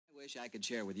wish I could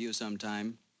share with you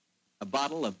sometime a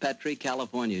bottle of Petri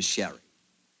California sherry.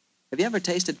 Have you ever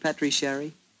tasted Petri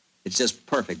sherry? It's just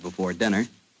perfect before dinner.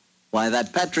 Why,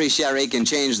 that Petri sherry can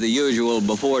change the usual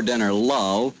before-dinner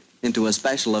lull into a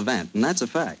special event, and that's a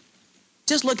fact.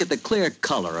 Just look at the clear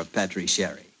color of Petri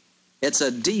sherry. It's a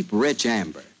deep, rich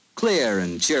amber, clear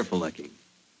and cheerful-looking.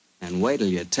 And wait till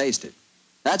you taste it.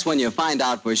 That's when you find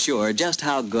out for sure just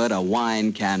how good a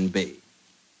wine can be.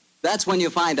 That's when you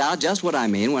find out just what I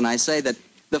mean when I say that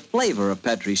the flavor of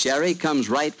Petri sherry comes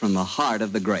right from the heart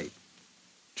of the grape.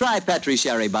 Try Petri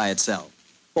sherry by itself,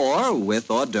 or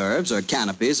with hors d'oeuvres or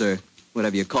canopies or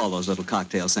whatever you call those little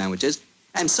cocktail sandwiches,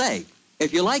 and say,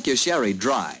 if you like your sherry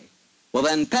dry, well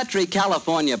then Petri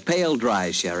California Pale Dry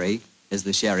Sherry is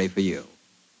the sherry for you.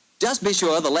 Just be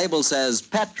sure the label says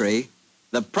Petri,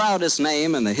 the proudest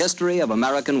name in the history of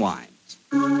American wines.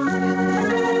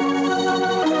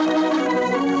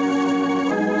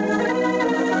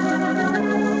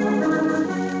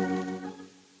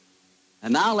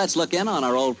 And now let's look in on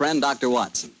our old friend, Dr.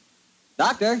 Watson.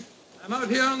 Doctor? I'm out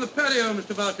here on the patio,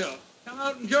 Mr. Bartell. Come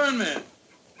out and join me.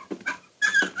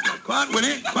 Quiet,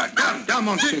 Winnie. Quiet. Down,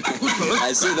 Monty.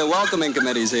 I see the welcoming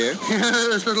committee's here.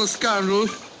 Yes, little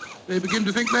scoundrels. They begin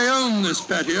to think they own this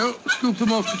patio. Scoop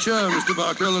them off the chair, Mr.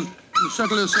 Bartell, and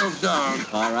settle yourself down.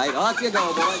 All right, off you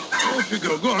go, boy. Off you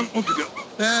go. Go on, off you go.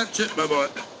 That's it, my boy.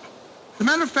 As a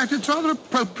matter of fact, it's rather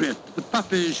appropriate that the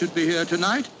puppies should be here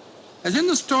tonight. As in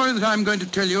the story that I'm going to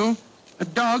tell you, a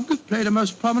dog played a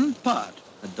most prominent part.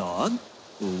 A dog?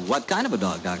 What kind of a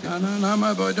dog, Doctor? No,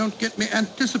 my boy, don't get me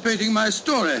anticipating my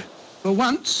story. For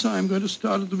once, I'm going to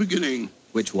start at the beginning.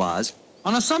 Which was?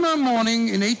 On a summer morning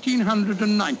in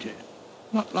 1890,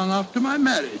 not long after my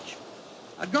marriage.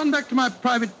 I'd gone back to my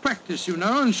private practice, you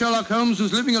know, and Sherlock Holmes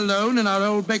was living alone in our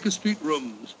old Baker Street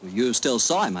rooms. You still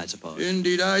saw him, I suppose.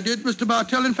 Indeed I did, Mr.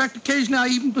 Bartell. In fact, occasionally I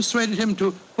even persuaded him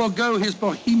to forego his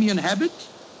bohemian habits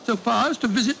so far as to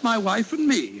visit my wife and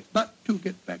me. But to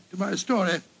get back to my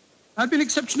story, I'd been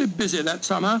exceptionally busy that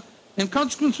summer, and in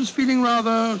consequence was feeling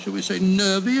rather, shall we say,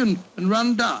 nervy and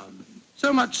run down.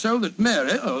 So much so that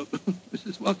Mary,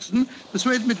 Mrs. Watson,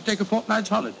 persuaded me to take a fortnight's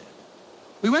holiday.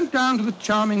 We went down to the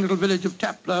charming little village of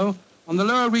Taplow on the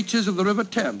lower reaches of the River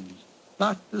Thames.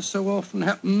 But, as so often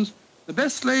happens, the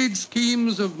best-laid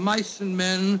schemes of mice and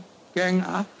men gang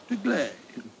after glade.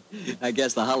 I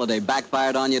guess the holiday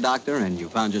backfired on you, Doctor, and you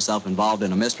found yourself involved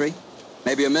in a mystery?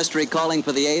 Maybe a mystery calling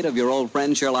for the aid of your old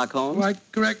friend Sherlock Holmes? Quite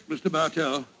correct, Mr.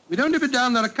 Bartell. We'd only been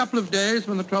down there a couple of days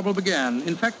when the trouble began.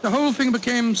 In fact, the whole thing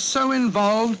became so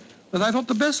involved that I thought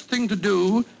the best thing to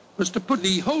do was to put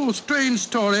the whole strange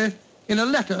story in a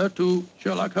letter to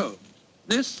Sherlock Holmes.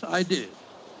 This I did.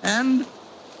 And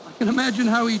I can imagine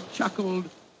how he chuckled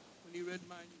when he read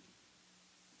my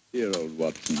news. Dear old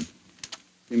Watson.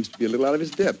 Seems to be a little out of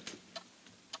his depth.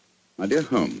 My dear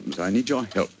Holmes, I need your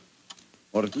help.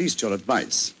 Or at least your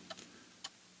advice.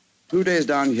 2 days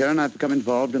down here, and I've become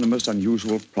involved in a most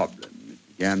unusual problem.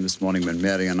 It began this morning when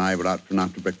Mary and I were out for an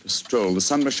after-breakfast stroll. The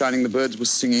sun was shining, the birds were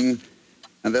singing,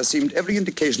 and there seemed every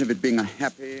indication of it being a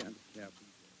happy and carefree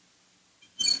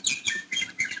day.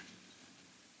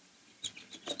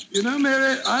 You know,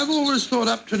 Mary, I've always thought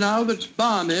up to now that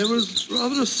balmy was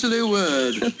rather a silly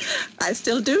word. I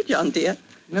still do, John, dear.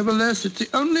 Nevertheless, it's the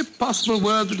only possible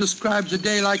word that describes a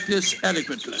day like this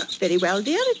adequately. Very well,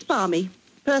 dear, it's balmy.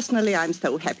 Personally, I'm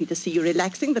so happy to see you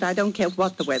relaxing that I don't care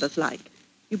what the weather's like.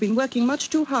 You've been working much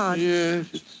too hard. Yes,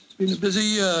 it's been a busy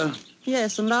year.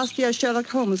 Yes, and last year Sherlock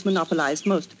Holmes monopolized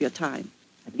most of your time.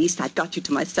 At least I'd got you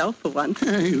to myself for once.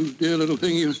 You dear little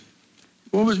thing, you've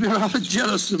always been rather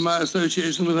jealous of my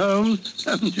association with Holmes,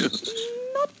 haven't you?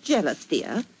 Not jealous,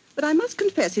 dear, but I must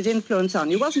confess his influence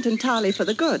on you wasn't entirely for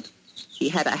the good. He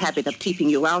had a habit of keeping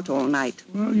you out all night.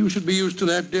 Well, you should be used to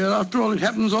that, dear. After all, it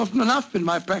happens often enough in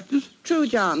my practice. True,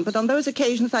 John, but on those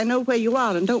occasions I know where you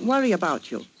are and don't worry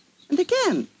about you. And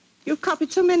again, you've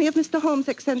copied so many of Mr. Holmes'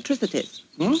 eccentricities.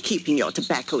 Keeping your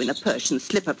tobacco in a Persian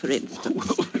slipper, for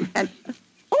instance. And,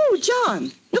 oh,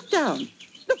 John, look down.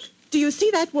 Look, do you see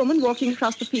that woman walking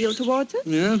across the field towards us?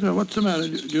 Yes, what's the matter?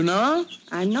 Do you know her?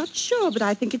 I'm not sure, but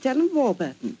I think it's Ellen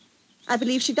Warburton. I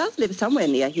believe she does live somewhere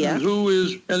near here. And who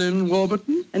is Ellen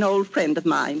Warburton? An old friend of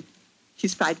mine.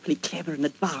 She's frightfully clever and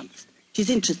advanced. She's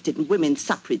interested in women's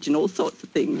suffrage and all sorts of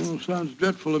things. Oh, sounds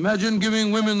dreadful. Imagine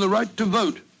giving women the right to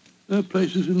vote. Their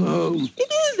place is in the home.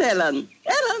 It is Ellen.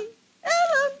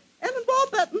 Ellen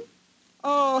Warburton.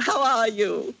 Oh, how are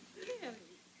you?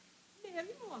 Mary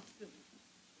Watson.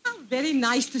 How very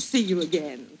nice to see you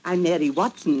again. I'm Mary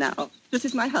Watson now. This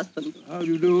is my husband. How do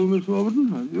you do, Miss Warburton?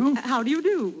 How do you? How do you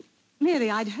do?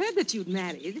 Mary, I'd heard that you'd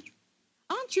married.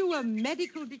 Aren't you a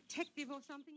medical detective or something?